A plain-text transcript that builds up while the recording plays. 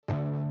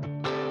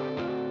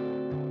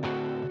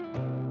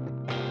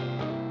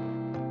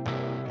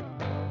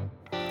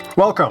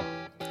Welcome.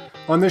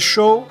 On this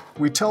show,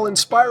 we tell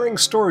inspiring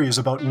stories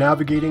about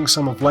navigating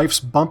some of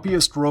life's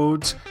bumpiest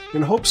roads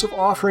in hopes of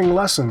offering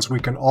lessons we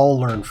can all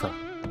learn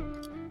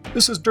from.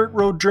 This is Dirt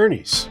Road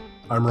Journeys.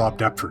 I'm Rob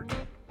Deptford.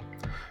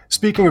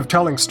 Speaking of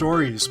telling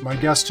stories, my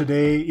guest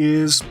today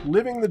is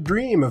living the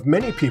dream of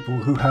many people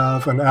who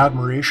have an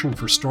admiration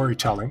for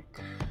storytelling.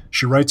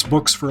 She writes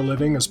books for a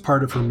living as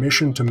part of her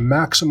mission to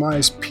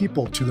maximize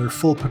people to their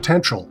full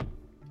potential,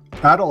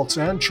 adults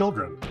and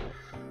children.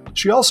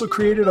 She also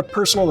created a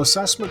personal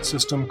assessment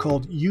system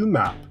called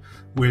UMAP,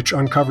 which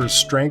uncovers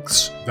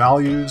strengths,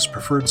 values,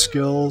 preferred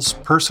skills,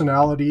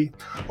 personality,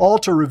 all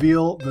to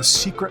reveal the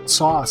secret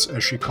sauce,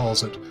 as she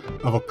calls it,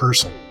 of a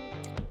person.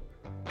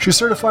 She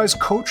certifies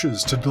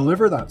coaches to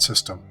deliver that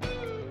system.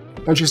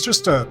 And she's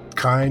just a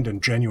kind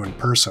and genuine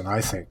person,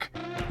 I think.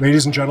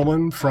 Ladies and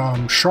gentlemen,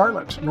 from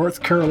Charlotte,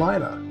 North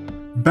Carolina,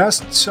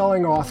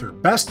 best-selling author,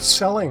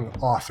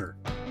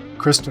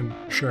 Kristen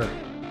Sherry.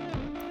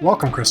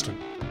 Welcome, Kristen.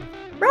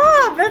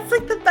 Rob, that's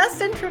like the best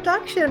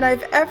introduction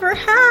I've ever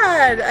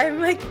had. I'm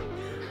like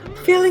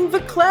feeling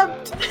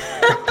verklempt.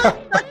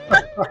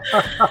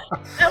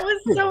 That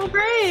was so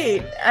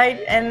great.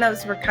 And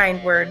those were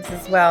kind words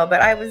as well.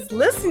 But I was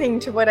listening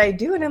to what I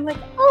do and I'm like,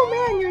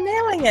 oh man, you're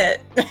nailing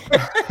it.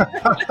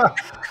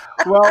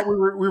 Well,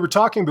 we were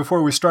talking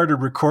before we started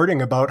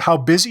recording about how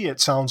busy it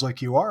sounds like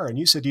you are. And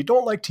you said you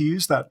don't like to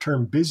use that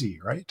term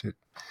busy, right?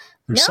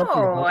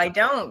 No, I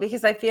don't,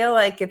 because I feel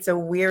like it's a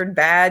weird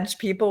badge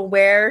people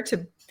wear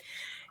to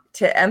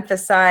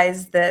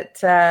emphasize that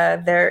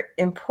they're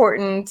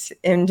important,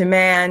 in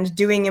demand,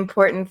 doing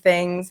important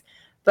things.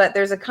 But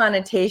there's a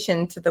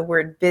connotation to the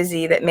word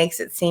busy that makes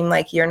it seem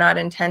like you're not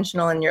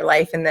intentional in your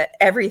life and that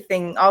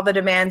everything, all the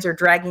demands are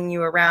dragging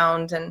you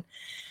around. And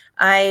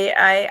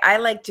I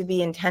like to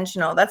be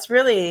intentional. That's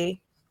really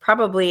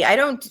probably, I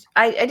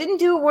didn't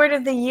do a word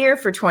of the year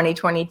for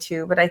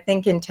 2022, but I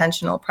think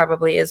intentional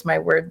probably is my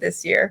word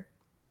this year.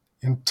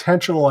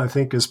 Intentional, I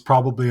think, is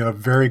probably a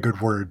very good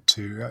word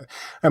too.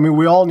 I mean,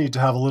 we all need to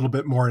have a little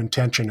bit more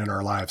intention in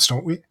our lives,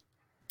 don't we?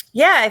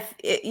 Yeah.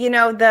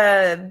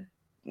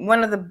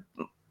 One of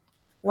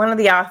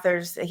the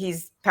authors,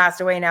 he's passed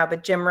away now,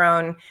 but Jim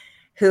Rohn,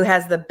 who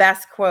has the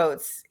best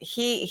quotes,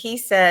 he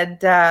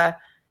said a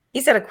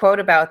quote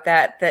about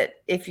that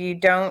if you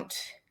don't,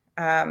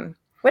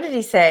 what did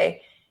he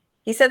say?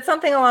 He said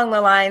something along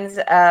the lines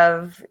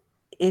of,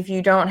 if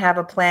you don't have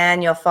a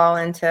plan, you'll fall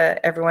into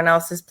everyone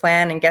else's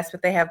plan. And guess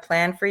what they have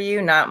planned for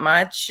you? Not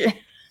much.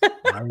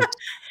 Right.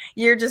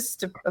 You're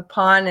just a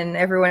pawn in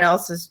everyone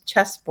else's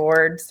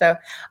chessboard. So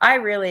I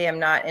really am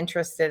not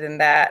interested in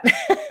that.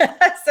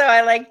 So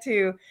I like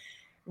to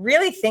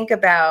really think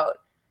about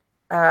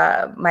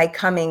my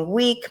coming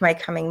week, my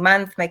coming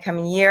month, my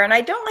coming year. And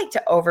I don't like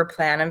to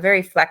overplan. I'm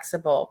very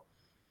flexible.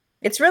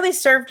 It's really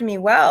served me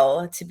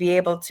well to be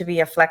able to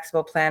be a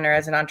flexible planner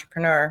as an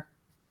entrepreneur.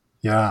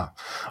 Yeah.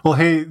 Well,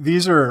 hey,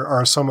 these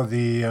are some of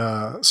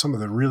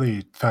the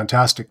really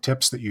fantastic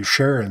tips that you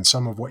share and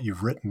some of what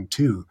you've written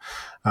too.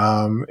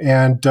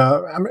 When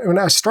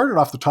I started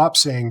off the top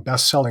saying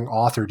best-selling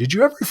author, did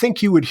you ever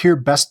think you would hear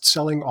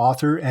best-selling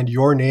author and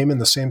your name in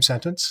the same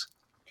sentence?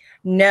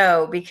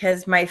 No,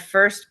 because my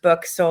first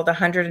book sold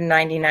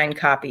 199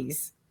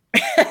 copies.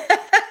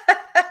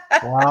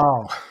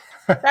 Wow.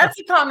 That's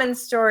a common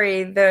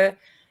story.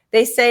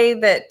 They say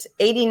that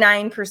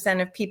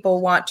 89% of people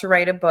want to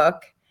write a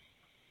book.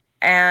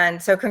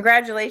 And so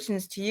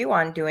congratulations to you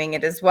on doing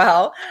it as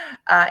well.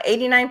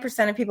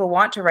 89% of people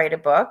want to write a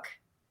book.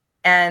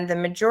 And the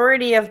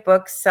majority of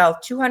books sell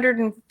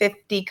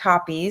 250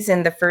 copies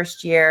in the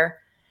first year.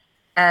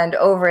 And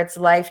over its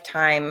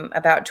lifetime,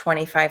 about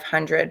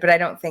 2,500. But I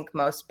don't think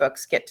most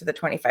books get to the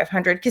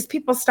 2,500 because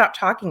people stop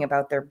talking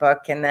about their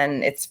book and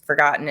then it's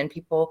forgotten and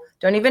people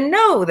don't even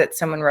know that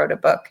someone wrote a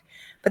book.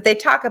 But they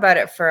talk about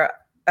it for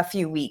a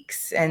few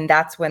weeks and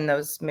that's when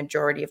those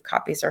majority of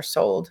copies are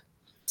sold.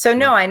 So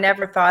no, I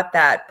never thought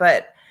that,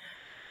 but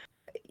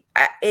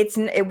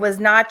it was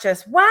not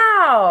just,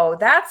 wow,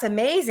 that's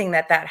amazing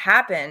that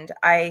happened.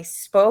 I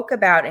spoke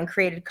about and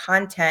created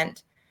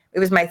content. It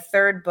was my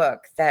third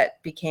book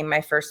that became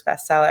my first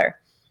bestseller.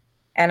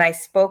 And I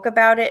spoke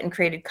about it and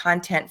created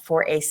content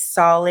for a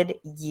solid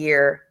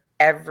year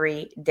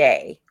every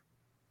day.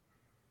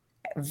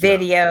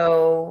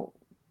 Video,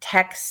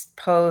 text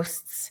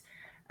posts,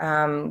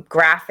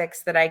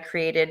 graphics that I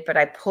created, but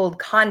I pulled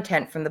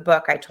content from the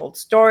book. I told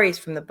stories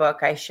from the book.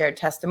 I shared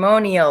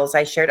testimonials.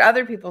 I shared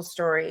other people's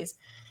stories.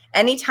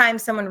 Anytime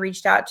someone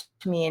reached out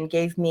to me and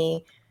gave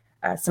me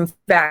some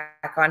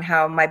feedback on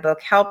how my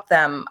book helped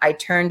them, I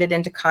turned it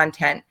into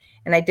content.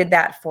 And I did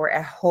that for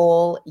a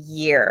whole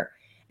year.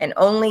 And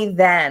only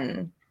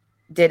then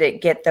did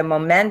it get the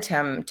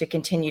momentum to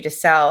continue to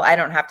sell. I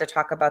don't have to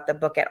talk about the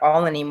book at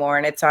all anymore.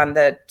 And it's on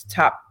the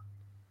top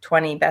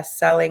 20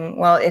 best-selling.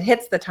 Well, it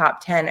hits the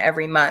top 10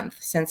 every month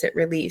since it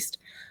released.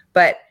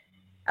 But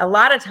a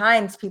lot of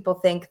times people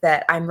think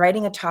that I'm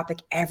writing a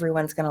topic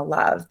everyone's going to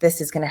love. This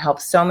is going to help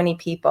so many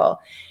people.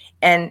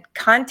 And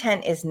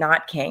content is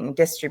not king.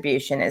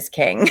 Distribution is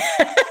king.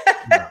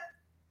 Yeah.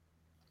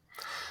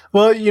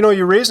 Well,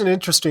 you raise an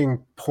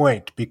interesting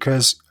point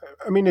because,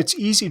 I mean, it's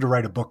easy to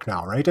write a book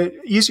now, right?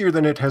 Easier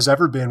than it has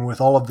ever been with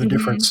all of the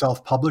different Hmm.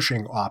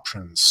 self-publishing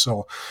options.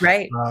 So,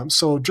 Right.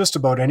 so just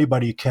about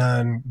anybody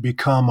can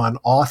become an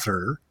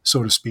author,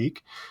 so to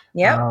speak.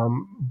 Yep.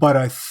 But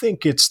I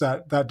think it's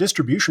that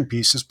distribution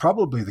piece is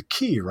probably the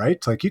key,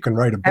 right? Like you can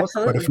write a book,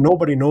 but if Absolutely.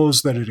 nobody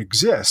knows that it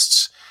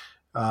exists,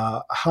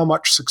 how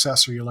much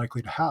success are you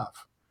likely to have?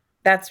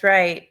 That's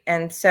right.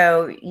 And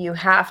so you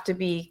have to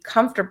be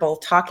comfortable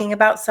talking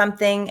about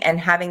something and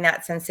having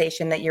that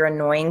sensation that you're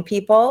annoying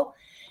people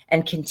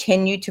and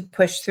continue to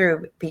push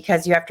through,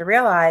 because you have to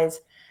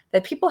realize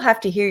that people have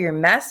to hear your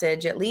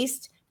message at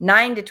least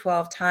 9 to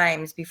 12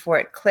 times before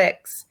it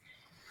clicks.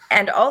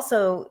 And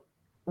also,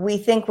 we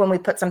think when we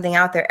put something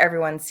out there,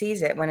 everyone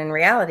sees it, when in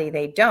reality,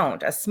 they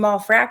don't. A small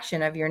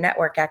fraction of your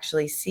network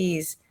actually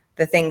sees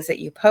the things that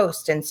you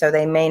post. And so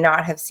they may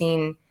not have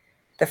seen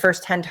the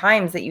first 10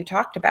 times that you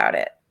talked about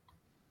it.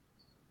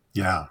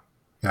 Yeah.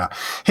 Yeah.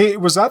 Hey,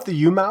 was that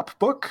the UMAP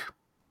book?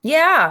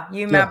 Yeah,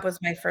 Yeah. UMAP was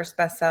my first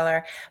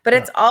bestseller, but Yeah.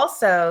 it's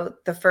also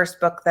the first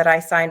book that I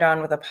signed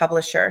on with a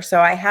publisher.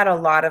 So I had a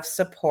lot of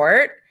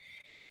support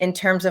in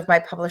terms of my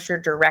publisher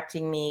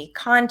directing me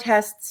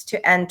contests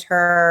to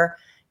enter,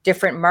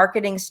 different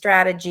marketing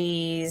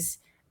strategies,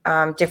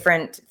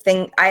 different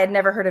thing. I had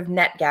never heard of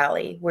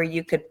NetGalley, where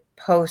you could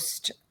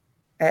post.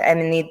 I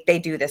mean, they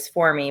do this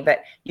for me,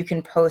 but you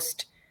can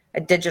post a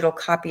digital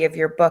copy of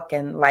your book,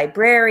 and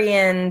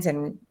librarians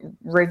and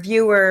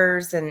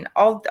reviewers and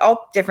all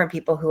different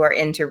people who are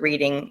into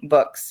reading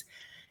books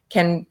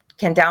can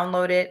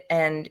download it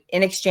and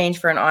in exchange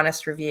for an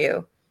honest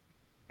review.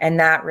 And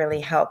that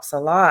really helps a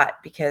lot,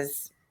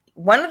 because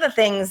one of the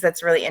things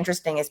that's really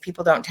interesting is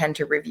people don't tend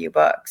to review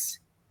books.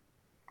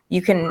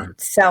 You can Right.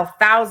 sell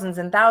thousands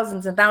and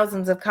thousands and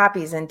thousands of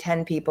copies and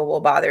 10 people will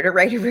bother to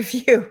write a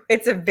review.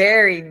 It's a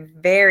very,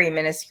 very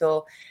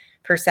minuscule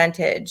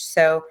percentage.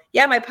 So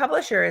yeah, my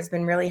publisher has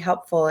been really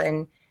helpful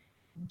in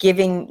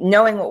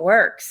knowing what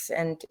works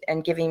and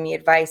giving me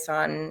advice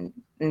on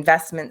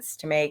investments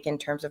to make in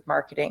terms of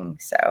marketing.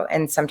 So,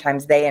 and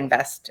sometimes they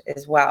invest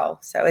as well.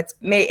 So it's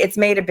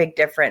made a big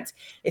difference.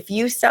 If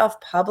you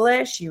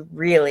self-publish, you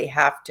really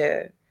have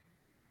to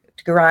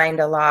grind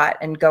a lot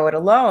and go it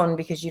alone,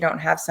 because you don't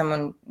have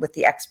someone with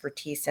the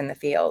expertise in the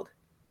field.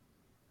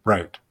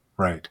 Right.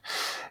 Right.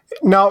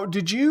 Now,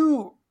 did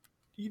you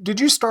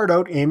start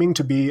out aiming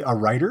to be a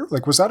writer?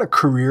 Like, was that a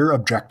career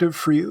objective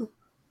for you?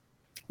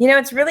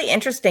 It's really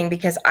interesting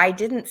because I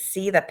didn't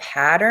see the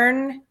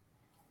pattern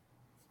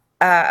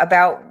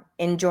about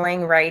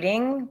enjoying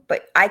writing,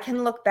 but I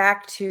can look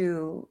back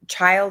to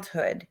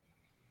childhood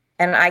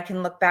and I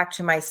can look back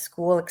to my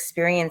school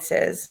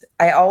experiences.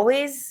 I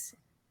always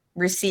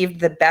received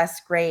the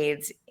best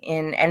grades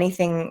in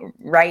anything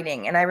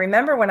writing. And I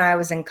remember when I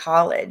was in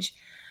college,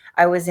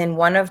 I was in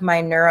one of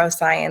my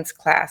neuroscience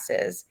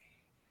classes.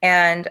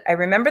 And I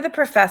remember the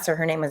professor,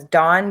 her name was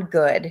Dawn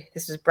Good.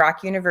 This was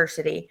Brock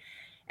University.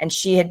 And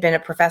she had been a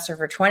professor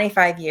for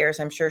 25 years.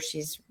 I'm sure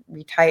she's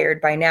retired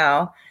by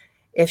now,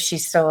 if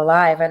she's still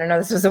alive. I don't know.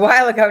 This was a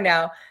while ago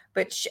now.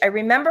 But I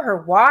remember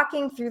her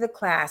walking through the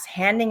class,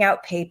 handing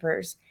out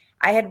papers.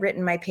 I had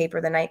written my paper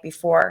the night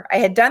before. I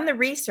had done the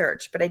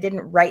research, but I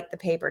didn't write the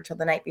paper till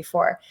the night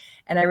before.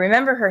 And I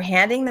remember her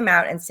handing them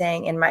out and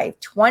saying, in my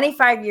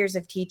 25 years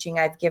of teaching,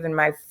 I've given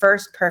my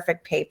first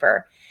perfect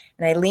paper.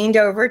 And I leaned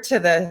over to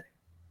the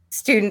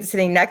student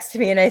sitting next to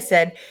me and I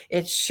said,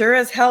 it sure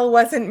as hell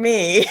wasn't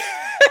me.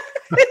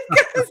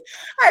 Because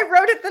I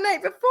wrote it the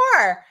night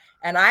before.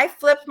 And I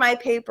flipped my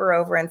paper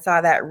over and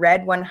saw that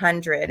red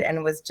 100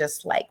 and was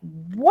just like,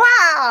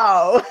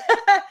 wow.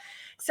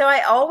 So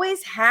I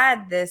always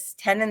had this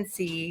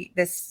tendency,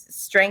 this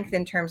strength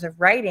in terms of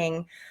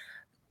writing,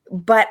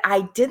 but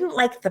I didn't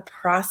like the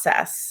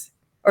process,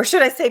 or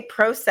should I say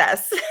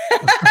process?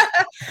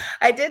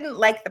 I didn't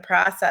like the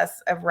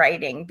process of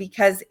writing,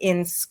 because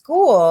in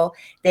school,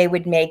 they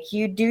would make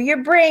you do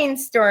your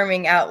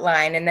brainstorming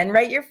outline and then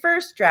write your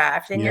first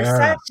draft and your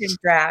second Yes.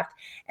 draft.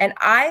 And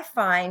I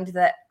find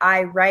that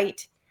I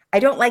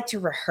don't like to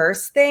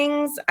rehearse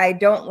things. I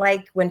don't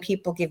like when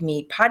people give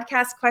me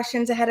podcast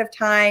questions ahead of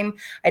time.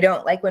 I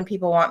don't like when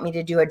people want me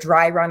to do a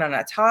dry run on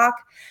a talk.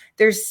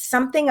 There's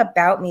something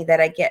about me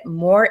that I get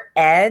more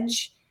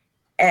edge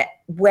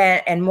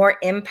and more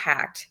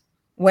impact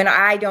when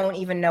I don't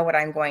even know what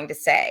I'm going to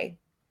say.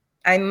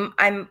 I'm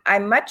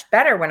much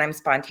better when I'm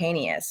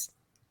spontaneous.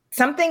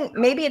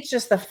 Maybe it's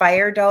just the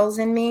fire dulls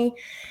in me.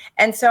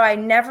 And so I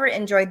never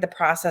enjoyed the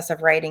process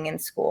of writing in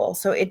school.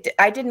 So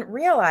I didn't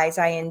realize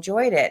I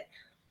enjoyed it.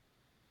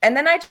 And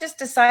then I just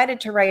decided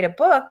to write a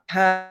book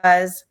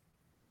because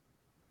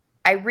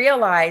I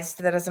realized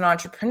that as an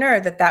entrepreneur,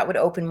 that would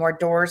open more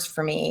doors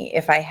for me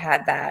if I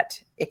had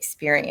that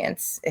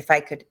experience, if I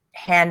could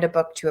hand a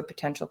book to a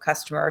potential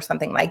customer or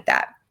something like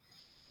that.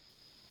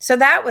 So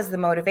that was the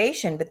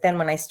motivation. But then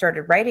when I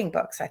started writing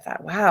books, I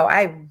thought, wow,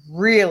 I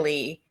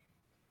really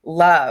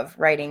love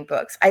writing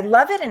books. I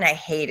love it and I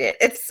hate it.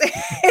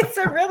 It's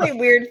a really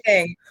weird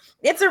thing.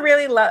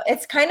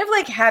 It's kind of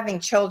like having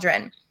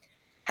children.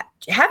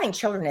 having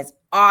children is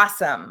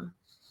awesome,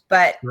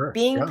 but Sure.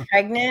 being Yeah.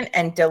 pregnant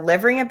and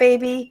delivering a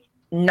baby,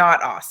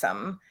 not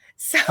awesome.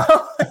 So,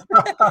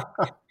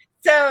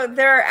 so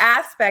there are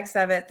aspects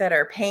of it that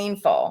are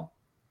painful,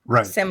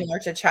 Right. similar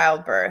to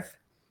childbirth.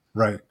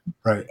 Right.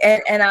 Right.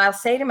 And I'll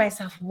say to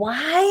myself, why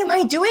am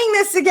I doing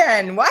this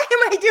again? Why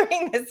am I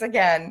doing this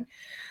again?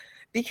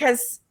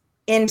 Because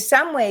in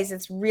some ways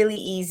it's really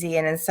easy,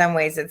 and in some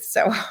ways it's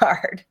so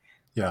hard.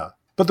 Yeah.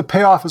 But the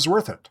payoff is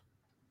worth it.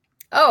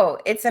 Oh,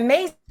 it's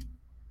amazing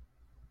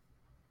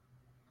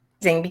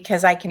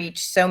because I can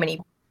reach so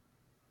many.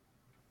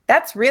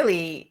 That's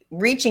really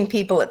reaching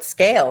people at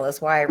scale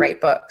is why I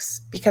write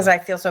books, because I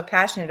feel so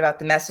passionate about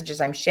the messages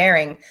I'm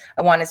sharing.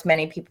 I want as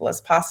many people as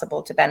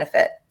possible to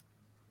benefit.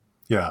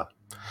 Yeah.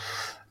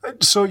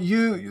 So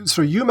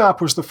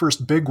UMAP was the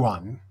first big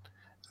one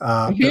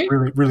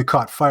that really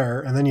caught fire,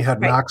 and then you had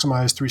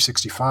Maximize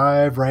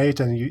 365, right?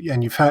 And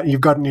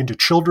you've gotten into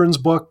children's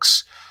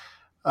books.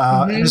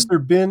 Has there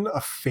been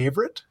a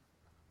favorite?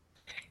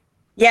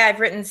 Yeah, I've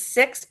written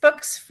 6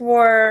 books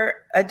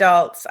for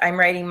adults. I'm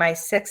writing my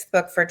 6th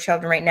book for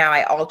children right now.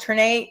 I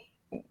alternate.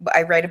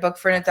 I write a book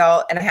for an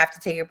adult and I have to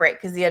take a break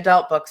because the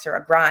adult books are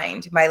a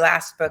grind. My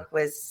last book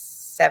was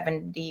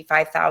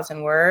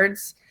 75,000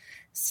 words.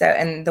 So,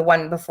 and the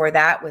one before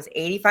that was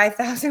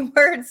 85,000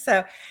 words.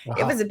 So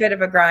It was a bit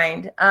of a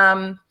grind.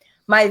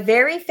 My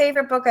very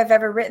favorite book I've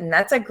ever written.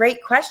 That's a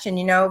great question.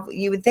 You know,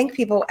 you would think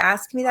people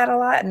ask me that a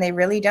lot and they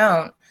really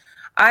don't.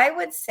 I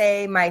would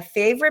say my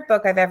favorite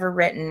book I've ever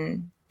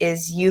written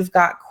is You've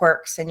Got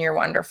Quirks and You're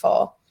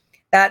Wonderful.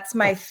 That's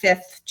my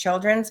 5th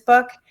children's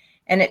book.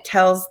 And it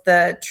tells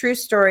the true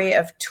story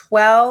of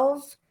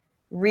 12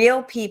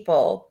 real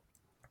people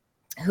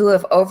who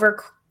have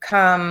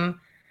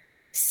overcome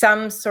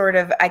some sort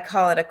of, I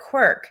call it a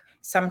quirk.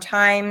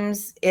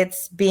 Sometimes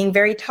it's being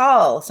very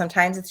tall.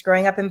 Sometimes it's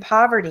growing up in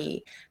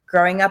poverty,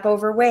 growing up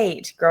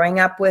overweight, growing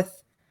up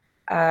with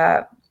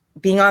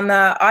being on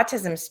the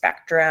autism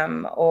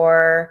spectrum,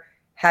 or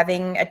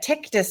having a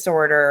tic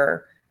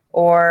disorder,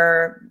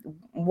 or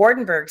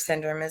Waardenburg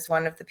syndrome is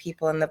one of the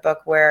people in the book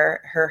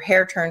where her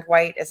hair turned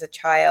white as a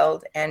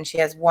child and she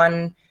has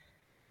one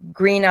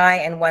green eye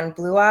and one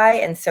blue eye.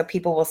 And so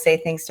people will say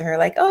things to her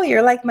like, oh,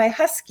 you're like my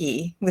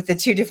husky with the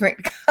 2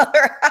 different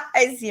color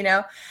eyes, you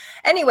know?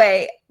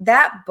 Anyway,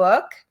 that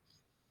book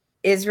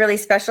is really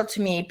special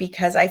to me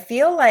because I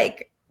feel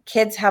like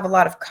kids have a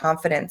lot of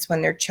confidence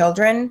when they're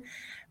children.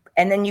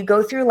 And then you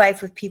go through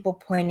life with people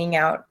pointing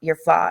out your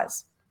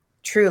flaws.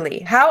 Truly.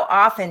 How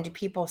often do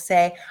people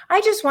say, I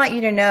just want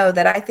you to know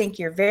that I think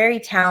you're very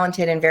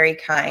talented and very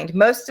kind?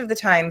 Most of the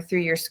time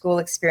through your school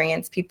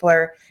experience, people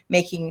are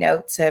making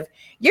notes of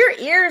your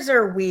ears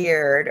are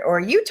weird, or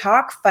you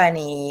talk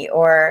funny,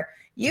 or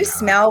you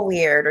smell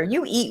weird, or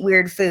you eat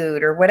weird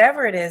food, or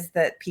whatever it is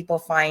that people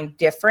find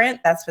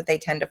different. That's what they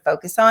tend to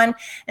focus on.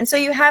 And so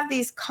you have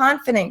these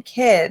confident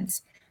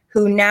kids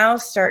who now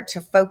start to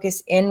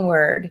focus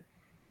inward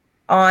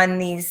on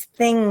these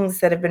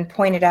things that have been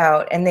pointed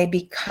out, and they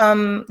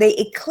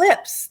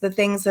eclipse the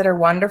things that are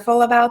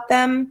wonderful about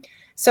them.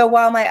 So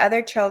while my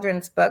other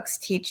children's books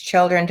teach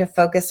children to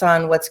focus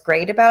on what's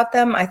great about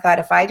them, I thought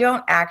if I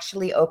don't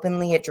actually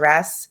openly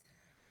address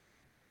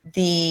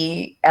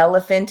the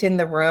elephant in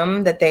the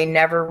room that they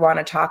never want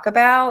to talk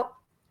about,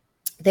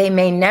 they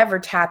may never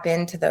tap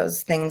into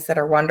those things that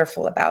are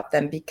wonderful about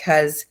them,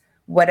 because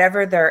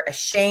whatever they're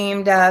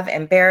ashamed of,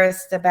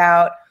 embarrassed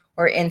about,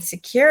 or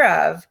insecure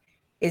of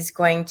is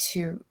going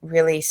to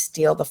really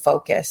steal the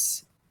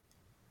focus.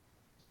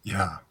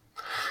 Yeah.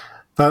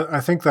 I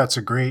think that's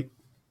a great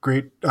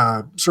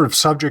sort of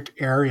subject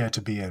area to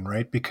be in,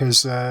 right?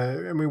 Because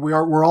I mean,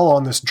 we're all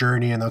on this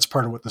journey, and that's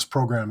part of what this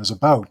program is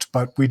about.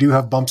 But we do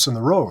have bumps in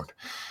the road,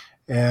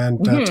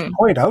 and to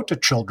point out to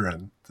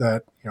children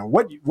that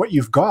what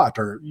you've got,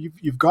 or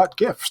you've got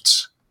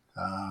gifts,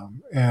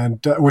 and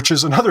which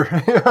is another.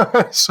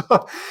 So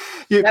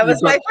that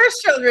was my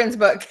first children's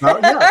book.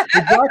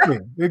 Yeah,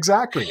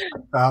 exactly.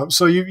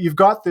 So you've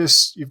got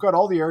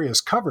all the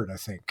areas covered, I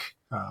think.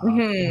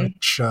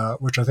 Which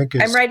I think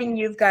is. I'm writing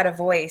You've Got a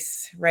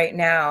Voice right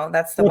now.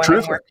 That's the one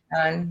I'm working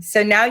on.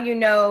 So now you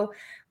know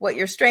what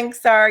your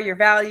strengths are, your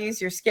values,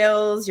 your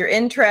skills, your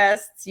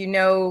interests,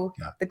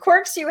 the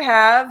quirks you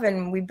have,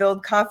 and we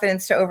build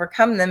confidence to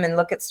overcome them, and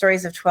look at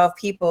stories of 12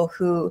 people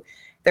who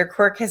their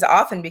quirk has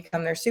often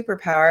become their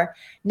superpower.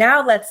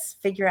 Now let's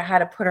figure out how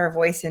to put our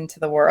voice into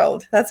the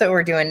world. That's what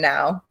we're doing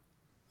now.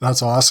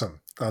 That's awesome.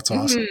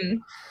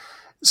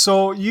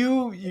 So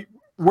you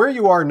where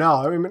you are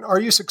now, I mean, are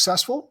you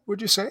successful,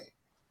 would you say?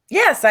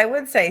 Yes, I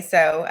would say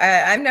so.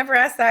 I've never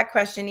asked that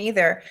question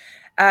either.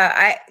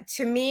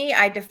 To me,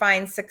 I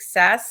define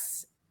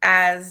success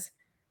as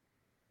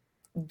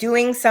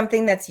doing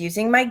something that's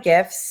using my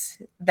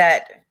gifts,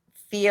 that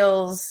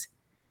feels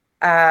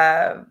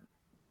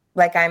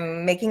like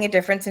I'm making a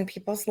difference in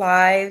people's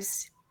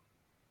lives,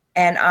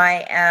 and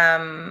I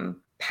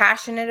am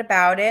passionate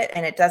about it,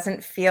 and it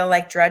doesn't feel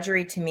like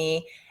drudgery to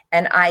me,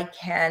 and I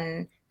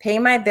can pay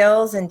my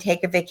bills and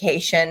take a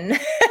vacation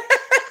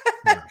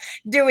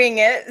doing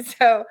it.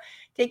 So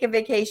take a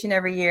vacation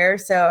every year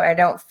so I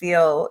don't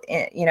feel,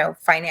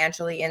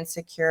 financially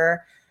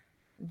insecure.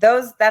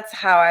 That's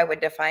how I would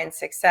define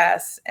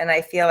success. And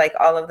I feel like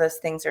all of those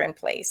things are in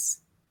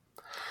place.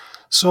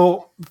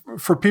 So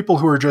for people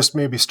who are just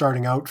maybe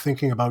starting out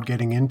thinking about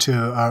getting into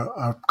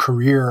a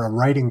career, a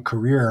writing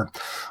career,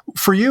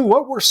 for you,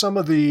 what were some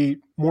of the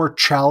more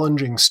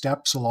challenging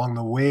steps along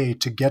the way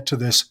to get to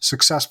this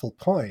successful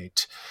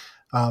point?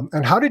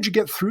 And how did you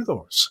get through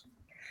those?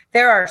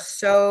 There are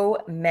so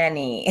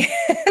many.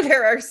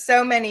 There are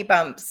so many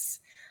bumps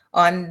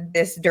on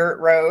this dirt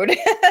road.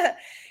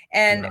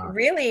 And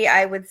really,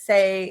 I would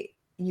say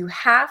you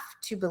have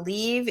to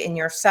believe in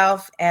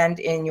yourself and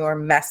in your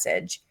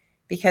message,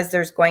 because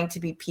there's going to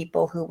be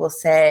people who will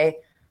say,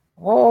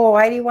 oh,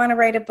 why do you want to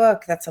write a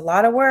book? That's a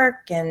lot of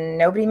work and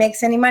nobody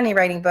makes any money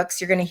writing books.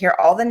 You're going to hear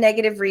all the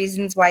negative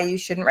reasons why you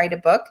shouldn't write a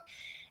book.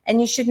 And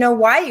you should know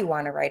why you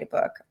want to write a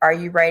book. Are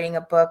you writing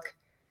a book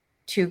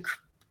to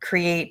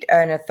create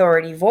an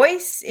authority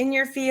voice in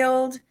your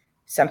field?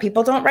 Some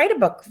people don't write a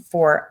book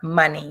for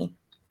money.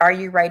 Are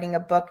you writing a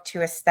book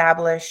to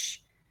establish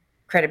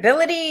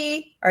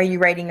credibility? Are you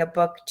writing a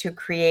book to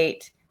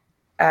create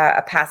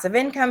a passive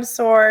income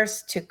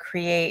source, to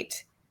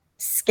create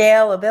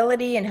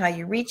scalability and how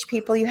you reach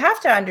people? You have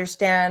to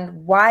understand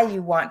why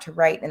you want to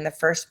write in the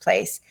first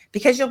place,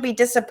 because you'll be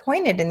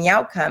disappointed in the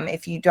outcome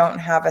if you don't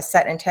have a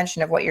set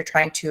intention of what you're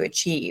trying to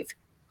achieve.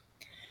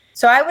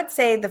 So I would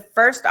say the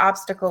first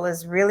obstacle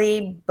is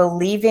really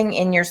believing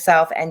in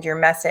yourself and your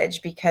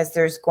message, because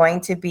there's going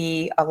to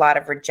be a lot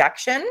of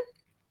rejection,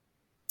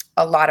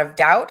 a lot of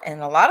doubt,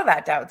 and a lot of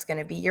that doubt is going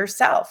to be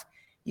yourself.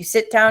 You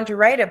sit down to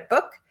write a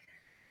book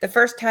the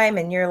first time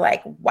and you're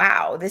like,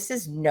 wow, this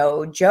is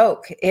no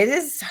joke. It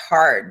is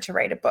hard to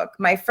write a book.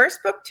 My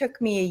first book took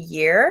me a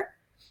year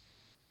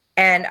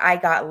and I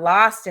got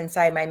lost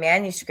inside my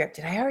manuscript.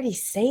 Did I already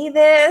say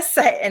this?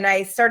 And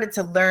I started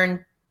to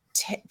learn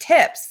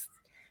tips.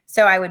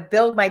 So I would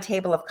build my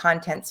table of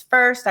contents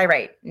first. I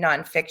write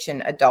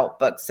nonfiction adult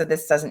books, so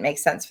this doesn't make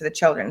sense for the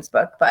children's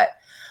book, but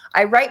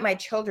I write my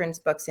children's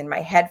books in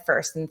my head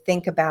first and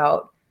think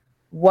about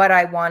what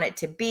I want it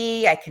to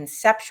be. I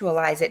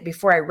conceptualize it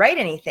before I write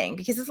anything,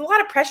 because it's a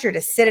lot of pressure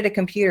to sit at a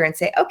computer and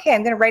say, okay,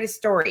 I'm going to write a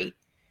story.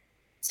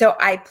 So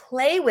I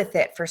play with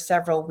it for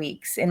several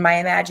weeks in my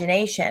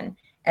imagination,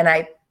 and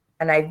I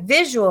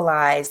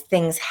visualize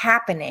things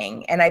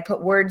happening, and I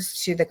put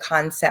words to the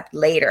concept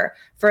later.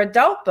 For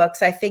adult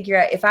books, I figure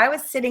out if I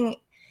was sitting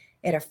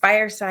at a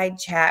fireside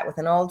chat with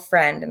an old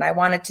friend and I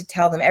wanted to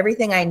tell them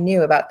everything I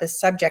knew about the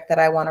subject that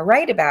I want to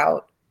write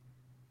about,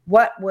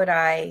 what would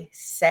I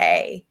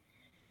say?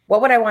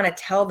 What would I want to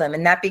tell them?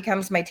 And that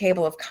becomes my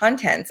table of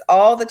contents,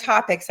 all the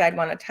topics I'd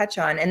want to touch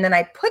on. And then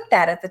I put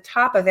that at the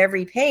top of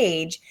every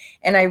page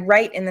and I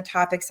write in the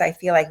topics I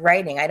feel like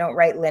writing. I don't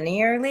write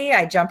linearly.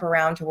 I jump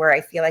around to where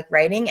I feel like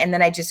writing. And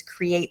then I just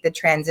create the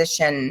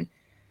transition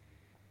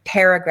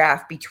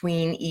paragraph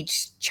between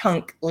each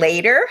chunk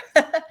later.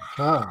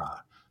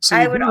 So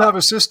you do have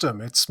a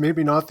system. It's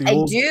maybe not the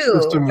old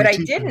system but I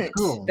didn't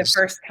the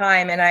first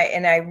time. And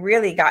I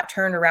really got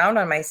turned around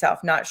on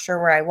myself, not sure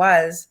where I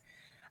was.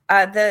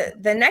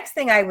 The next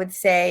thing I would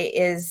say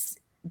is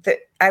that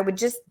I would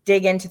just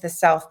dig into the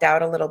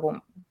self-doubt a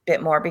little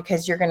bit more,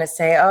 because you're going to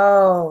say,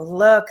 oh,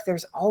 look,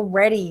 there's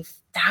already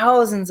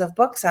thousands of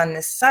books on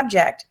this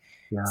subject.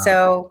 Yeah.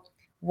 So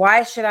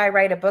why should I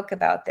write a book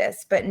about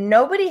this? But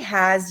nobody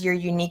has your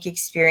unique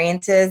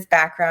experiences,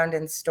 background,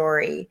 and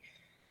story.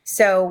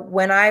 So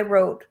when I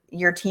wrote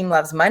Your Team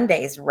Loves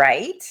Mondays,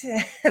 right?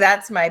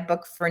 That's my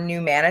book for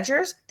new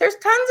managers. There's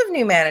tons of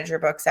new manager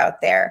books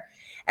out there.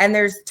 And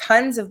there's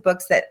tons of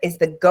books that is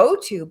the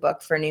go-to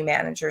book for new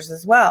managers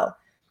as well.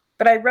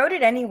 But I wrote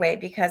it anyway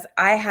because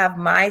I have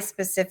my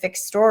specific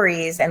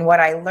stories and what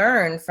I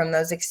learned from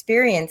those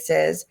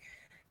experiences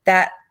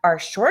that are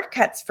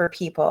shortcuts for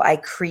people. I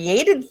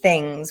created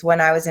things when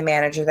I was a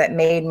manager that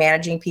made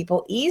managing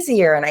people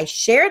easier, and I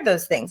shared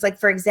those things. Like,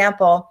 for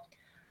example,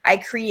 I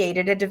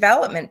created a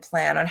development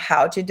plan on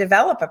how to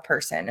develop a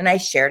person, and I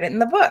shared it in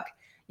the book.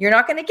 You're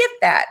not going to get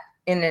that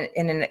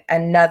in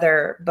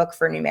another book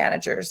for new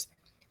managers.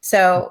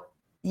 So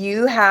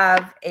you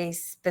have a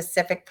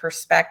specific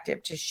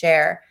perspective to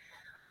share.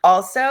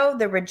 Also,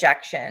 the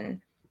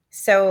rejection.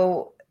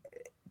 So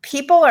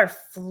people are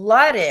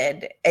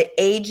flooded.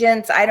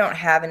 Agents, I don't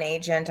have an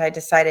agent. I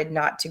decided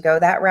not to go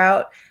that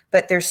route,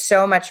 but there's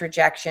so much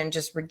rejection,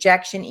 just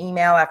rejection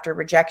email after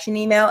rejection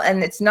email.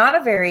 And it's not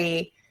a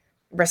very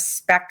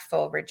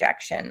respectful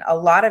rejection. A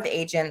lot of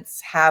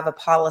agents have a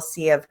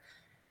policy of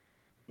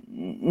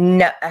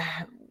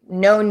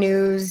no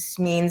news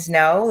means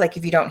no, like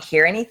if you don't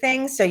hear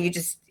anything. So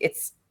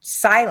it's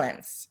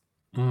silence.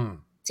 So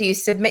you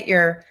submit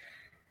your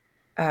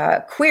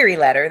query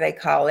letter, they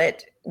call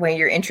it, when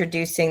you're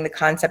introducing the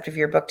concept of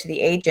your book to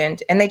the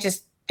agent, and they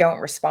just don't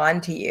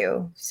respond to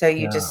you. So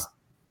you just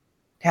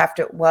have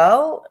to,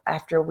 well,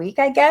 after a week,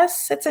 I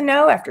guess it's a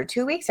no. After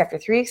 2 weeks, after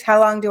 3 weeks, how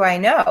long do I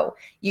know?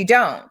 You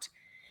don't.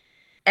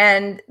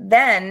 And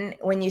then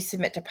when you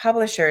submit to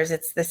publishers,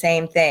 it's the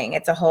same thing.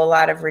 It's a whole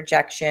lot of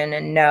rejection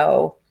and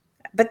no.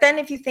 But then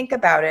if you think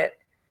about it,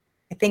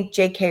 I think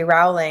J.K.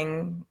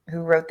 Rowling,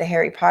 who wrote the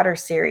Harry Potter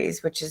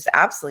series, which is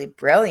absolutely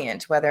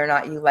brilliant, whether or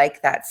not you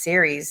like that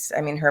series,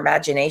 I mean, her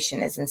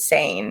imagination is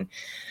insane.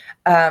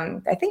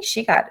 I think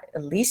she got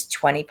at least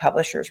 20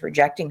 publishers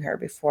rejecting her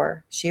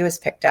before she was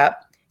picked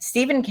up.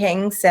 Stephen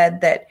King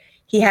said that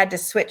he had to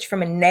switch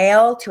from a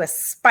nail to a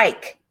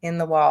spike in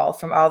the wall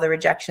from all the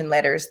rejection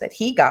letters that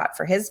he got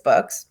for his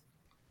books.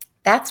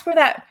 That's where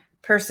that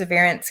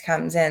perseverance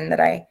comes in that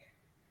I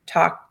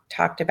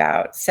talked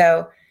about.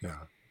 So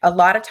a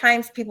lot of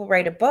times people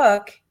write a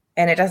book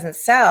and it doesn't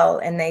sell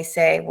and they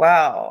say,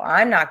 well,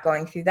 I'm not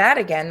going through that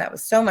again. That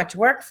was so much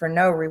work for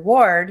no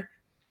reward.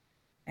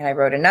 And I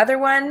wrote another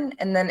one,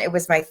 and then it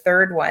was my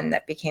third one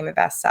that became a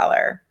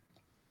bestseller.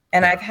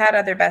 And I've had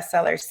other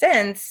bestsellers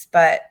since,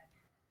 but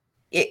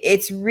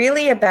it's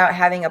really about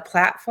having a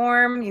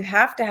platform. You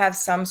have to have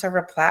some sort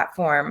of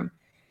platform.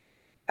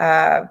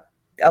 A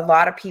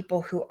lot of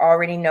people who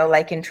already know,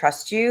 like, and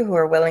trust you, who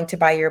are willing to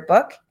buy your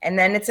book. And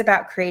then it's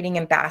about creating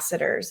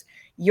ambassadors.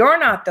 You're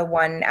not the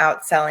one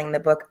out selling the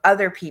book.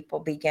 Other people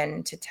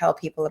begin to tell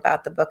people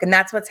about the book. And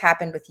that's what's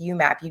happened with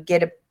UMAP. You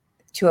get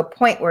to a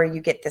point where you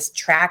get this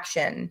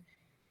traction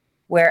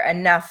where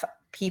enough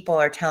people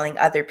are telling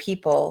other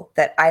people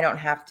that I don't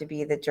have to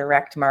be the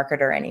direct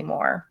marketer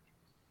anymore.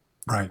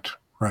 Right.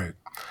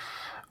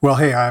 Well,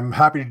 hey, I'm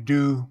happy to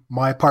do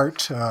my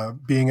part,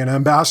 being an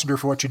ambassador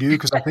for what you do,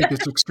 because I think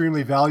it's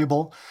extremely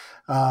valuable.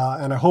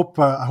 And I hope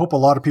a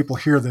lot of people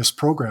hear this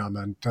program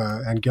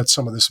and get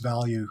some of this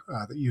value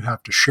that you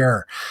have to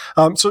share.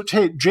 So,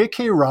 hey,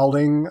 J.K.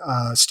 Rowling,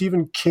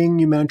 Stephen King,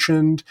 you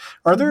mentioned.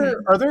 Are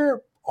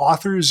there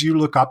authors you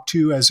look up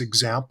to as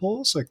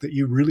examples, like that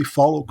you really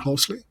follow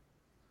closely?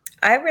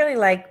 I really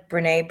like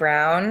Brené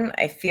Brown.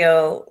 I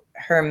feel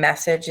her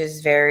message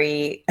is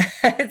very,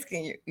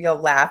 you'll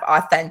laugh,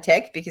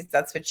 authentic, because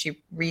that's what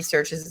she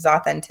researches, is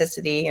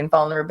authenticity and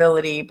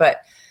vulnerability.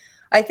 But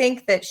I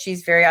think that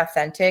she's very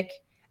authentic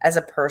as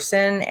a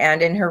person,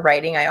 and in her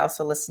writing, I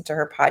also listen to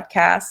her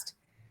podcast.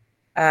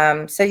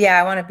 So yeah,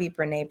 I want to be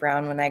Brené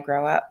Brown when I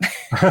grow up.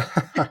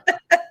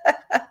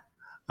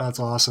 That's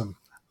awesome.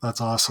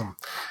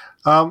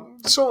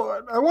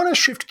 So I want to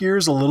shift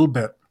gears a little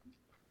bit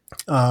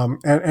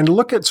and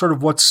look at sort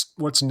of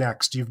what's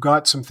next. You've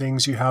got some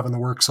things you have in the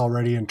works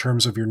already in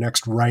terms of your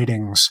next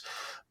writings,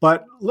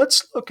 but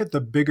let's look at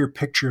the bigger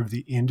picture of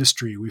the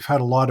industry. We've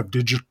had a lot of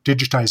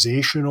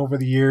digitization over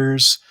the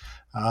years.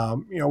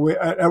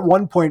 At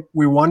one point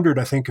we wondered,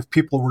 I think, if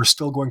people were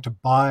still going to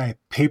buy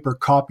paper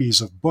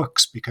copies of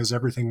books because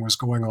everything was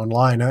going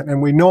online.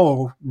 And we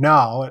know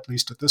now, at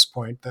least at this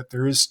point, that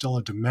there is still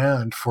a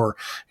demand for,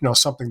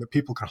 something that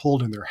people can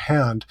hold in their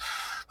hand.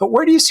 But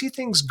where do you see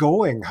things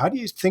going? How do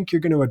you think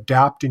you're going to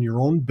adapt in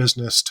your own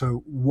business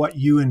to what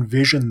you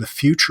envision the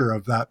future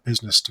of that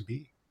business to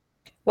be?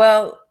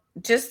 Well,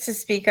 just to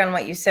speak on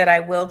what you said, I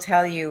will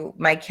tell you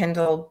my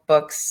Kindle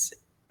books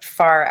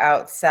far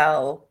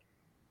outsell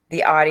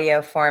the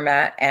audio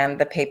format and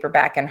the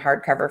paperback and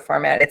hardcover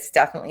format. It's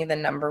definitely the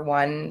number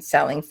one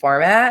selling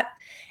format.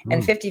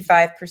 And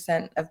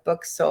 55% of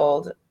books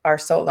sold are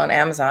sold on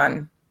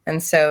Amazon.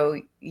 And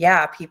so,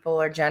 yeah,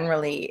 people are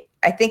generally,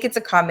 I think it's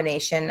a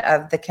combination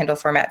of the Kindle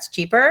format's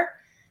cheaper,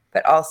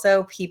 but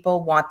also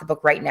people want the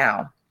book right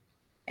now.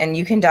 And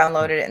you can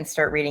download it and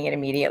start reading it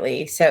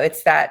immediately. So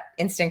it's that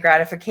instant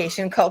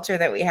gratification culture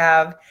that we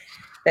have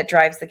that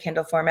drives the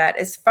Kindle format.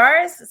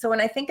 So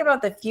when I think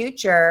about the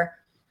future,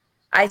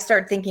 I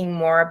start thinking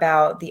more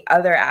about the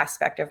other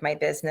aspect of my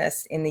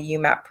business in the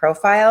UMAP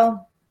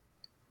profile.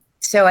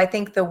 So I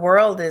think the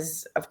world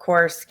is, of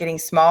course, getting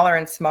smaller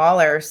and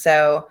smaller.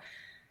 So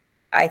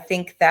I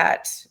think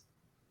that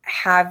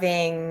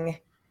having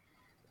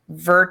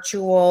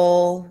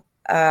virtual,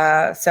 so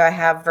I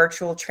have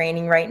virtual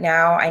training right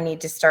now. I need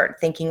to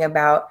start thinking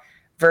about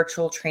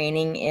virtual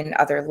training in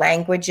other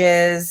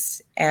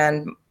languages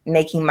and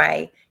making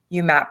my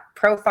UMAP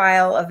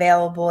profile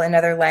available in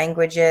other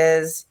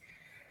languages.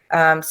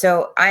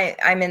 So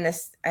I'm in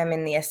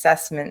the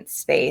assessment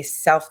space,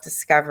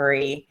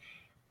 self-discovery.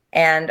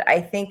 And I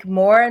think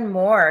more and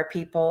more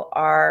people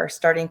are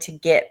starting to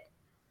get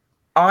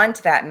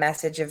onto that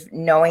message of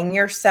knowing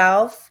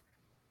yourself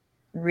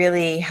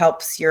really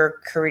helps your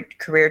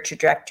career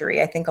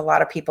trajectory. I think a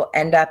lot of people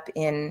end up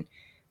in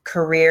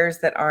careers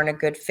that aren't a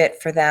good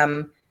fit for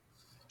them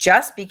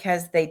just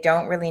because they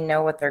don't really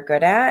know what they're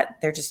good at.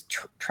 They're just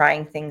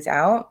trying things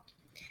out.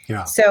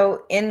 Yeah.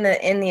 So in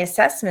the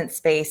assessment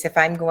space, if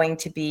I'm going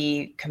to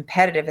be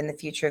competitive in the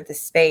future of the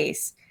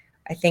space,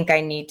 I think I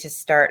need to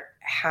start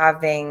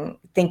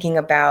thinking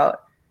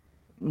about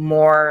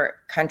more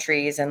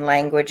countries and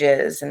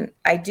languages. And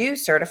I do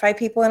certify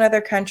people in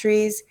other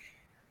countries,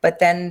 but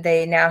then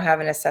they now have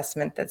an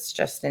assessment that's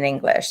just in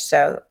English.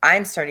 So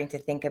I'm starting to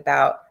think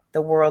about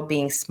the world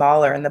being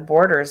smaller and the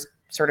borders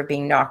sort of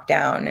being knocked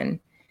down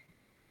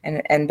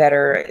and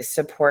better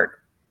support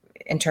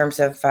in terms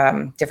of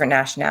different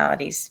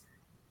nationalities.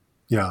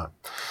 Yeah.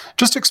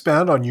 Just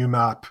expand on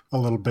UMAP a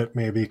little bit,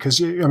 maybe, because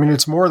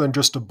it's more than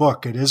just a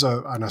book. It is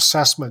an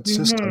assessment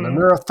system, and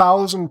there are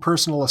 1,000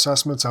 personal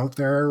assessments out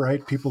there,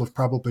 right? People have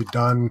probably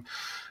done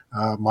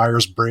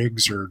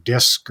Myers-Briggs or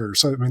DISC or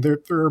so. I mean,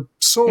 there are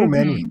so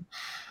many.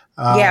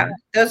 Yeah,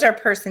 those are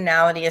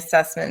personality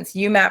assessments.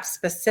 UMAP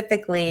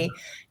specifically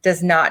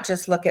does not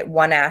just look at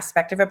one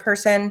aspect of a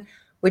person,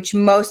 which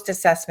most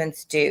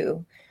assessments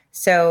do.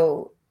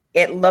 So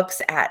it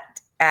looks at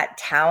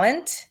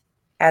talent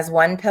as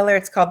one pillar.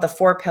 It's called the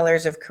 4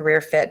 pillars of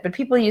career fit, but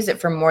people use it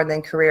for more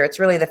than career. It's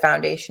really the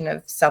foundation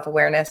of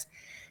self-awareness.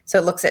 So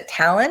it looks at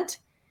talent.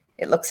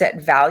 It looks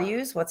at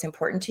values, what's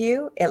important to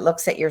you. It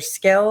looks at your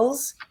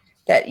skills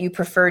that you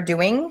prefer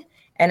doing.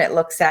 And it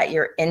looks at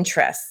your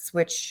interests,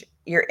 which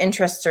your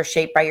interests are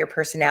shaped by your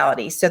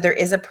personality. So there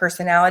is a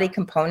personality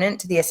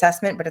component to the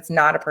assessment, but it's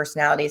not a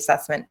personality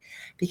assessment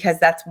because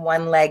that's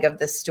one leg of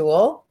the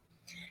stool.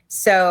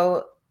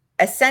 So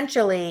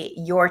essentially,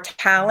 your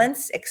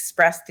talents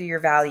expressed through your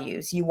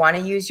values. You want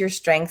to use your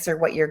strengths or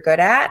what you're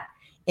good at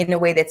in a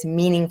way that's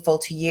meaningful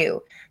to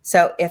you.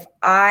 So if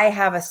I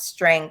have a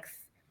strength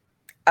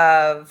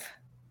of,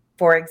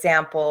 for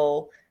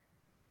example,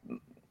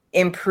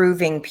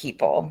 improving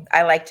people,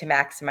 I like to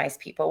maximize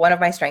people. One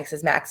of my strengths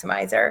is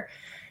maximizer.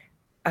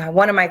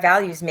 One of my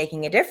values,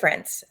 making a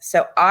difference.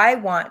 So I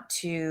want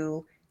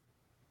to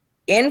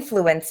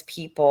influence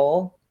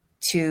people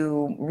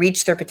to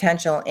reach their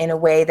potential in a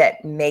way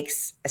that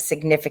makes a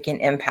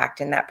significant impact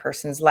in that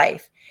person's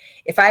life.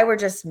 If I were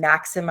just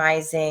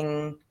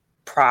maximizing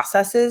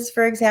processes,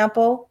 for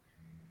example,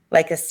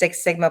 like a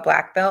 6 Sigma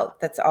black belt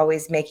that's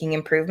always making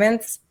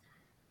improvements,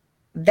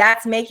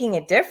 that's making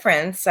a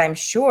difference, I'm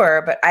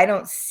sure, but I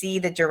don't see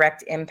the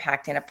direct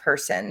impact in a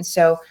person.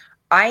 So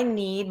I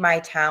need my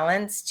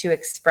talents to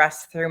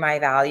express through my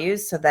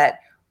values so that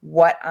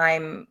what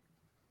I'm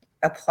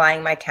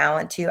applying my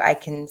talent to, I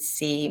can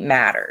see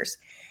matters.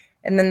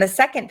 And then the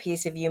second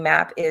piece of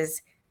UMAP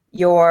is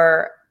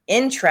your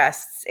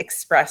interests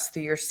expressed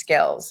through your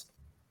skills.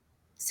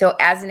 So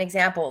as an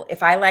example,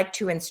 if I like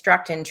to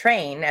instruct and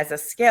train as a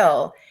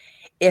skill,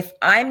 if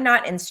I'm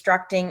not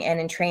instructing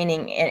and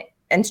training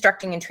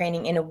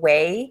in a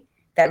way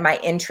that my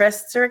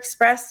interests are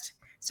expressed.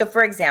 So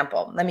for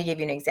example, let me give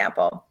you an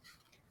example.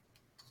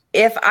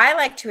 If I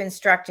like to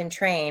instruct and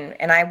train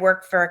and I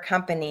work for a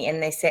company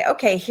and they say,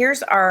 okay,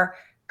 here's our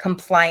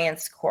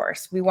compliance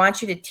course. We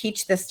want you to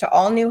teach this to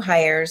all new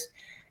hires.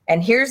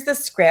 And here's the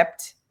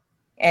script.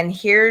 And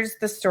here's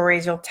the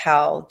stories you'll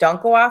tell.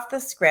 Don't go off the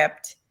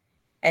script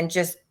and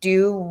just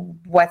do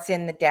what's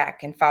in the deck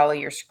and follow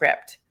your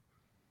script.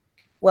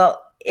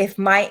 Well, if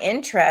my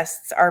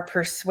interests are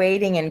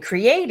persuading and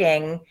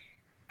creating,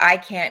 I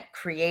can't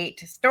create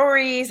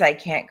stories. I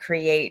can't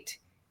create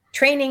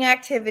training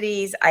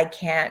activities. I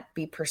can't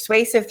be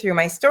persuasive through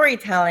my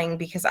storytelling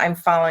because I'm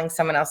following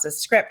someone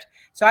else's script.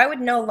 So I would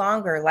no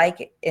longer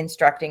like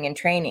instructing and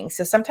training.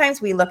 So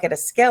sometimes we look at a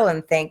skill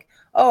and think,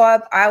 oh,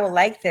 I will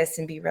like this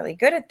and be really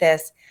good at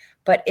this.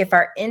 But if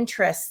our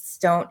interests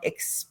don't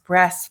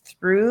express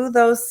through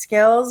those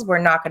skills, we're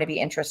not going to be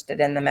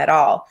interested in them at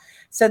all.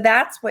 So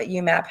that's what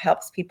UMAP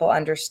helps people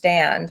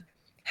understand,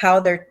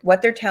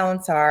 what their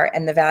talents are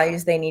and the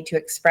values they need to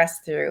express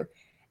through,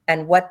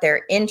 and what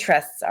their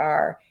interests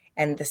are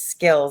and the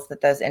skills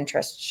that those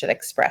interests should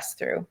express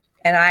through.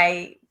 And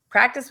I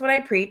practice what I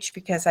preach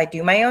because I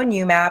do my own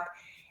UMAP,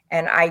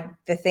 and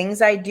the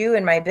things I do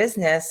in my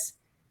business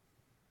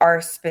are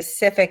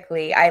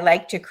specifically, I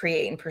like to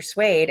create and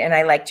persuade, and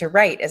I like to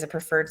write as a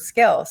preferred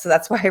skill. So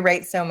that's why I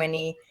write so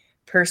many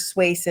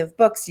persuasive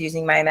books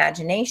using my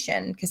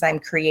imagination, because I'm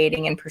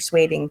creating and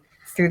persuading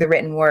through the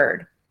written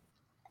word.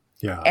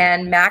 Yeah.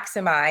 And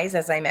maximize,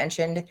 as I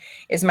mentioned,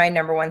 is my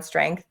number 1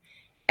 strength,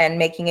 and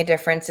making a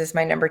difference is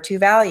my number 2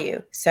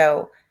 value.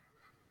 So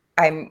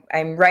I'm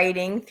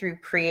writing through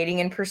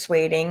creating and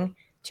persuading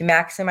to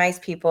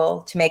maximize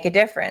people to make a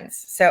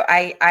difference. So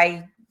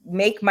I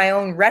make my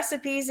own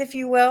recipes, if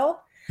you will,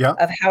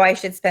 of how I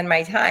should spend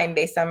my time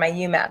based on my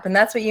UMAP. And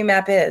that's what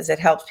UMAP is. It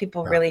helps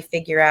people really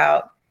figure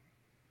out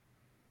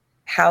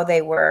how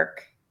they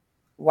work,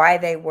 why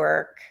they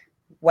work,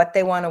 what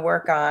they want to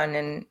work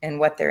on, and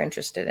what they're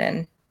interested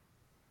in.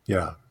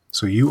 Yeah.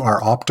 So you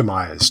are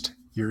optimized.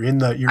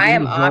 I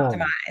am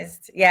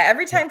optimized. Yeah.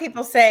 Every time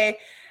people say,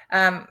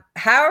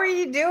 how are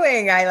you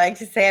doing? I like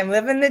to say I'm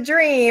living the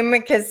dream,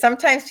 because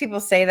sometimes people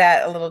say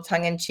that a little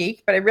tongue in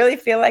cheek, but I really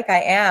feel like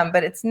I am.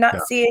 But it's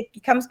not, see,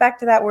 it comes back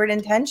to that word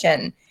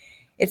intention.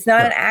 It's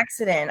not an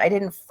accident. I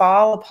didn't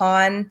fall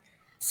upon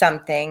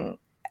something.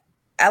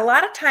 A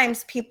lot of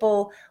times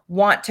people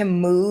want to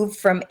move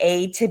from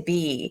A to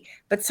B,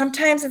 but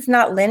sometimes it's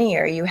not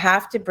linear. You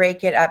have to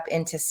break it up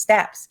into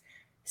steps.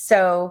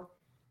 So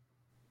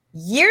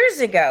years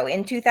ago,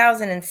 in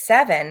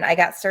 2007, I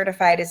got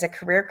certified as a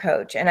career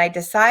coach, and I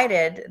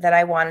decided that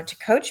I wanted to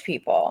coach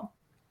people.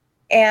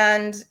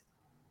 And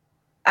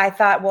I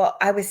thought, well,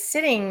 I was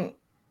sitting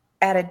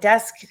at a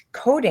desk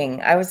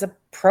coding. I was a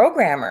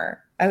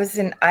programmer. I was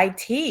in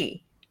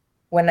IT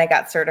when I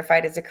got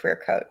certified as a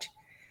career coach.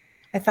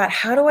 I thought,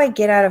 how do I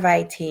get out of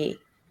IT?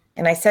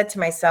 And I said to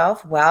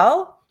myself,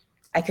 well,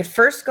 I could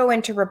first go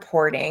into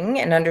reporting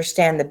and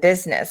understand the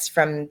business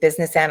from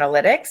business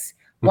analytics.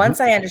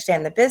 Once I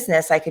understand the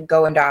business, I could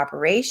go into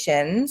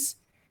operations,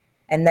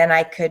 and then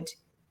I could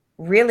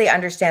really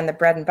understand the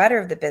bread and butter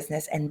of the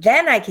business. And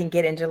then I can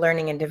get into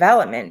learning and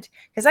development,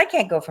 because I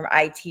can't go from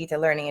IT to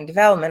learning and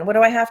development. What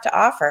do I have to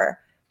offer?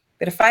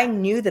 But if I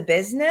knew the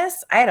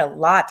business, I had a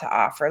lot to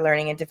offer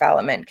learning and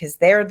development, because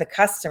they're the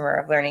customer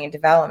of learning and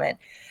development.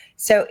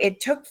 So it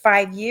took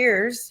 5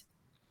 years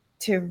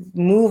to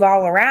move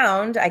all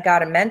around. I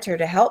got a mentor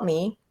to help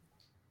me.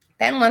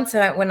 Then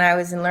when I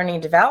was in learning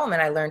and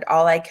development, I learned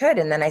all I could.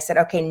 And then I said,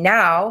 okay,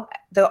 now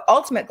the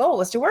ultimate goal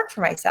was to work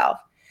for myself.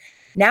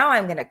 Now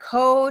I'm going to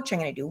coach. I'm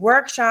going to do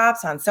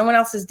workshops on someone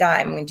else's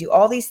dime. I'm going to do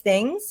all these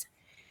things.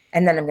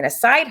 And then I'm going to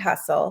side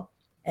hustle.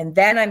 And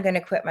then I'm going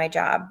to quit my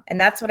job.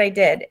 And that's what I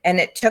did. And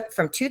it took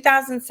from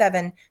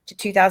 2007 to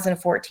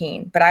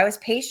 2014. But I was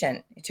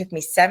patient. It took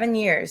me 7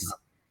 years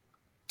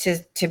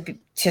to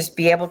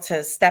be able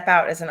to step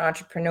out as an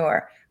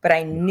entrepreneur. But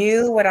I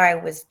knew what I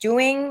was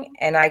doing,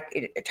 and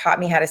it taught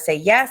me how to say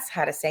yes,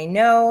 how to say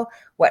no,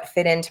 what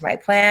fit into my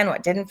plan,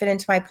 what didn't fit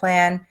into my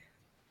plan.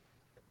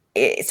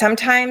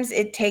 Sometimes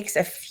it takes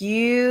a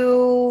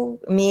few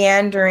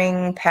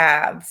meandering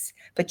paths,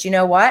 but you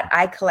know what?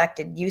 I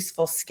collected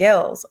useful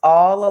skills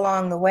all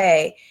along the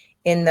way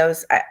in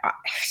those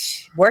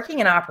working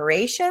in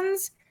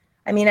operations.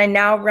 I mean, I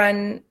now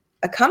run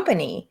a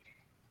company.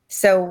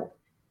 So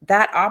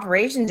that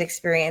operations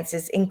experience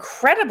is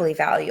incredibly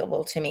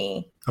valuable to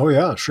me. Oh,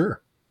 yeah,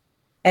 sure.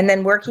 And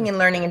then working in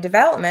learning and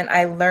development,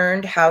 I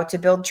learned how to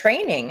build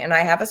training. And I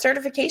have a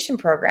certification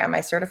program.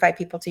 I certify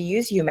people to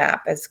use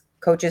UMAP as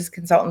coaches,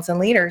 consultants, and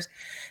leaders.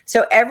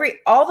 So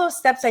all those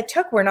steps I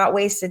took were not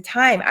wasted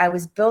time. I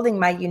was building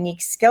my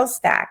unique skill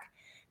stack.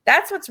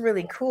 That's what's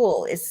really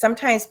cool, is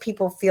sometimes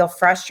people feel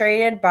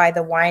frustrated by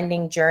the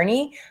winding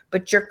journey,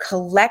 but you're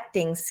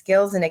collecting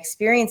skills and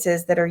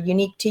experiences that are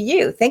unique to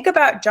you. Think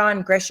about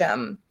John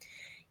Grisham.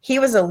 He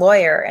was a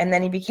lawyer, and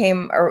then he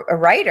became a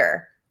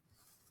writer.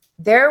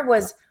 There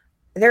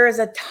is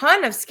a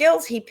ton of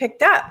skills he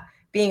picked up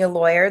being a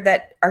lawyer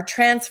that are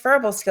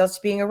transferable skills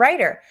to being a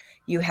writer.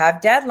 You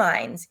have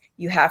deadlines.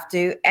 You have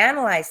to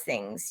analyze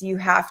things. You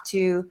have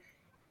to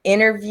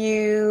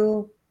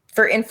interview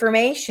for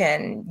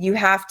information. You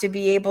have to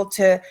be able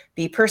to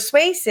be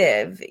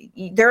persuasive.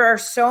 There are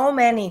so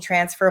many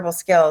transferable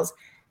skills.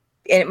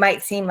 And it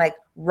might seem like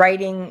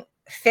writing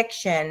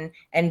fiction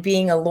and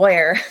being a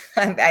lawyer.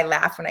 I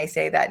laugh when I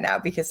say that now,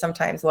 because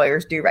sometimes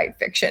lawyers do write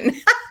fiction.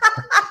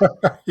 Yeah.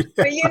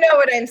 But you know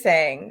what I'm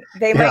saying?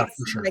 They might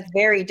seem like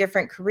very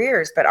different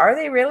careers, but are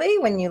they really,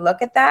 when you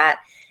look at that?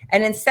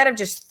 And instead of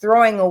just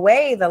throwing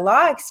away the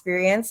law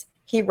experience,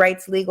 he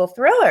writes legal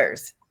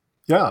thrillers.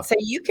 Yeah. So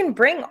you can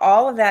bring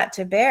all of that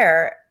to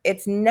bear.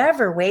 It's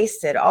never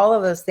wasted. All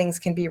of those things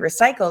can be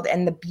recycled.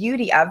 And the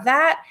beauty of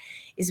that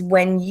is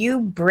when you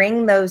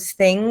bring those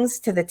things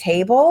to the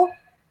table,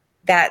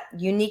 that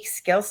unique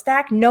skill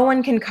stack, no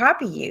one can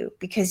copy you,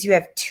 because you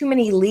have too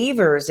many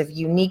levers of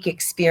unique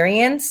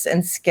experience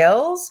and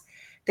skills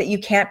that you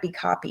can't be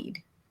copied.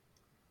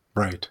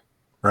 Right,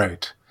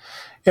 right.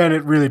 And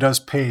it really does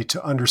pay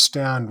to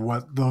understand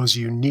what those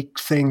unique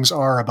things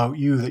are about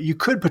you that you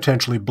could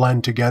potentially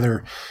blend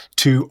together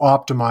to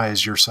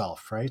optimize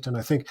yourself, right? And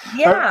I think,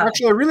 I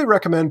really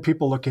recommend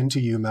people look into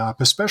UMAP,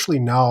 especially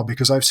now,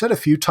 because I've said a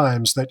few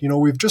times that,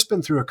 we've just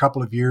been through a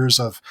couple of years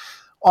of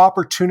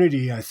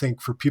opportunity, I think,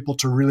 for people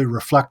to really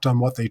reflect on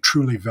what they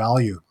truly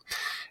value.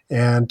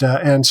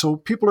 And so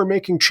people are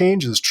making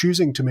changes,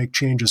 choosing to make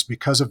changes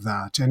because of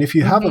that. And if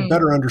you have a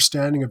better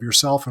understanding of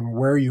yourself and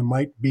where you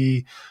might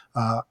be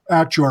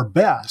at your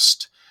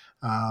best,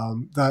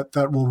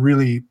 that will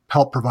really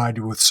help provide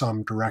you with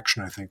some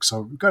direction, I think.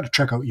 So you've got to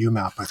check out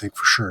UMAP, I think,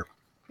 for sure.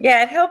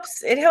 Yeah,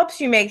 it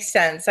helps you make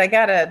sense. I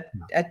got a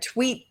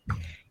tweet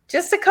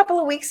just a couple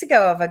of weeks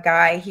ago of a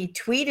guy. He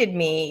tweeted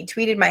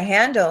my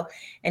handle,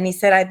 and he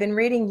said, I've been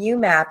reading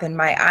UMAP and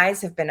my eyes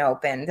have been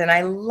opened. And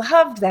I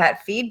loved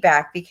that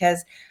feedback,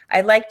 because I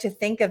like to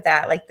think of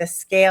that, like the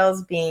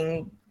scales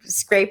being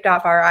scraped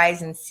off our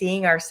eyes and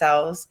seeing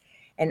ourselves.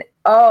 And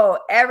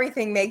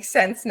everything makes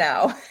sense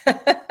now.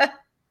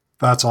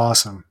 That's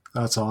awesome.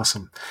 That's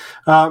awesome.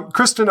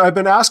 Kristen, I've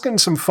been asking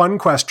some fun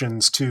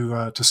questions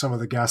to some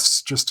of the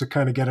guests, just to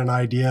kind of get an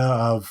idea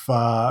of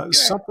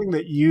something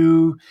that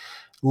you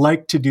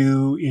like to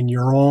do in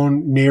your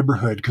own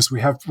neighborhood, because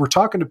we're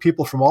talking to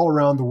people from all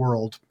around the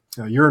world.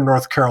 You're in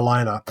North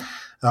Carolina.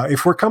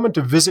 If we're coming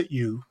to visit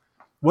you,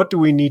 what do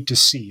we need to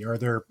see? Are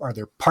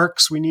there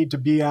parks we need to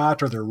be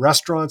at? Are there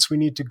restaurants we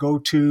need to go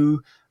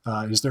to?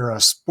 Is there a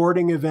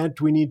sporting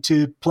event we need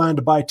to plan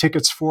to buy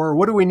tickets for?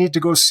 What do we need to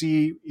go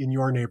see in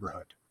your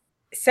neighborhood?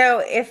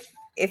 So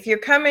if you're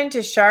coming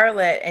to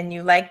Charlotte and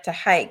you like to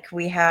hike,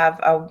 we have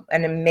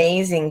an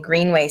amazing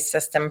greenway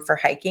system for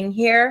hiking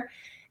here.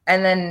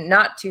 And then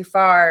not too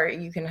far,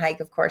 you can hike,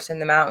 of course, in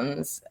the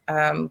mountains.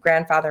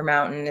 Grandfather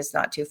Mountain is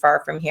not too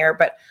far from here,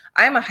 but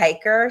I'm a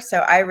hiker, so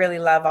I really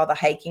love all the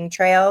hiking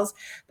trails.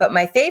 But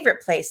my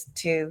favorite place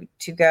to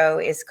go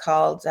is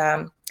called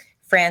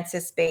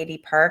Francis Beatty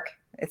Park.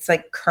 It's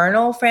like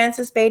Colonel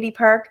Francis Beatty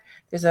Park.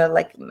 There's a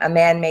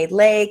man-made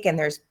lake, and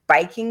there's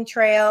biking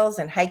trails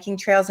and hiking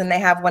trails, and they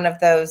have one of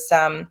those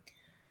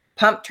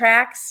pump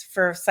tracks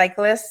for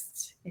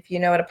cyclists, if you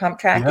know what a pump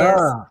track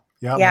is.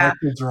 Yeah.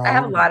 I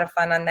have a lot of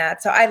fun on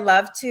that. So I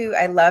love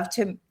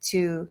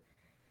to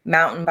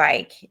mountain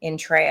bike in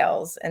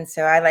trails. And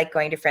so I like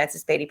going to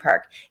Francis Beatty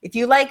Park. If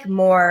you like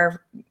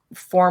more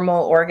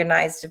formal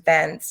organized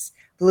events,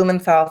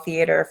 Blumenthal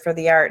Theater for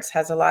the Arts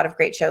has a lot of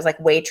great shows. Like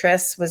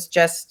Waitress was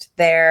just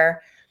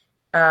there.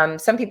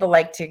 Some people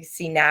like to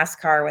see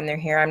NASCAR when they're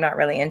here. I'm not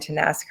really into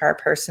NASCAR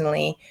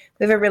personally.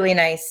 We have a really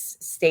nice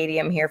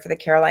stadium here for the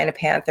Carolina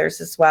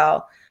Panthers as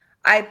well.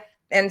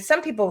 And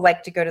some people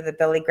like to go to the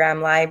Billy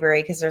Graham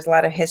Library because there's a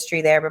lot of history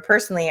there. But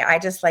personally, I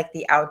just like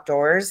the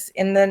outdoors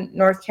in the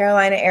North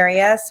Carolina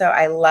area. So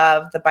I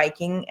love the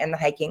biking and the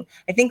hiking.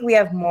 I think we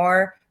have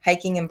more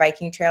hiking and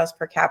biking trails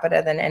per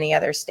capita than any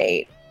other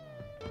state.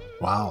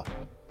 Wow.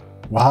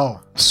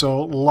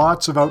 So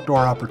lots of outdoor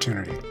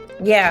opportunity.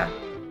 Yeah.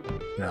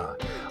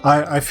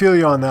 I feel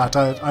you on that.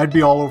 I'd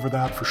be all over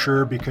that for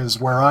sure, because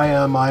where I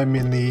am, I'm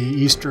in the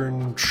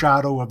eastern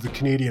shadow of the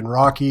Canadian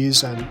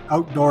Rockies, and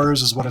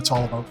outdoors is what it's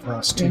all about for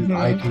us too. Mm-hmm. The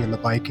hiking and the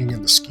biking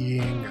and the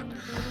skiing and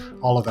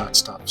all of that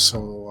stuff.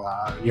 So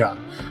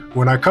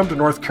when I come to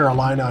North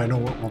Carolina, I know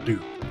what we'll do.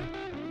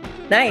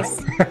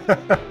 Nice.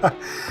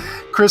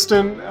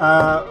 Kristen,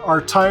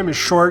 our time is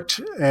short,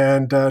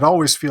 and it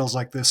always feels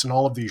like this in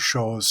all of these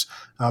shows.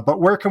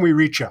 But where can we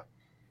reach you?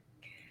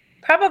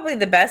 Probably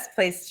the best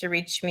place to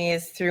reach me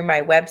is through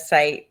my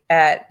website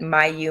at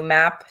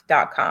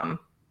myyoumap.com,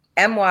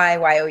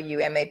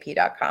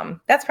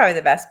 myyoumap.com. That's probably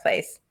the best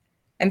place.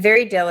 I'm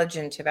very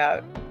diligent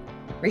about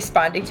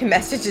responding to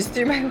messages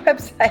through my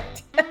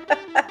website.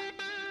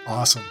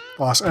 Awesome.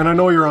 And I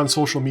know you're on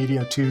social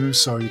media too,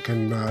 so you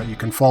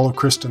can follow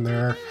Kristen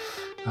there.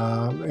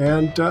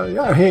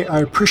 Hey, I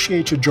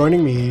appreciate you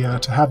joining me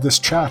to have this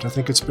chat. I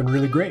think it's been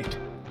really great.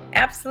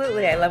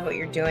 Absolutely. I love what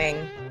you're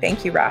doing.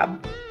 Thank you,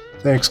 Rob.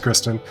 Thanks,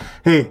 Kristen.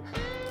 Hey,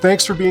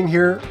 thanks for being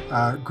here.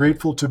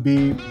 Grateful to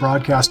be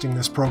broadcasting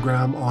this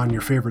program on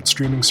your favorite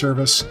streaming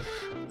service.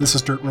 This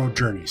is Dirt Road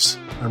Journeys.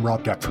 I'm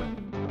Rob Deptford.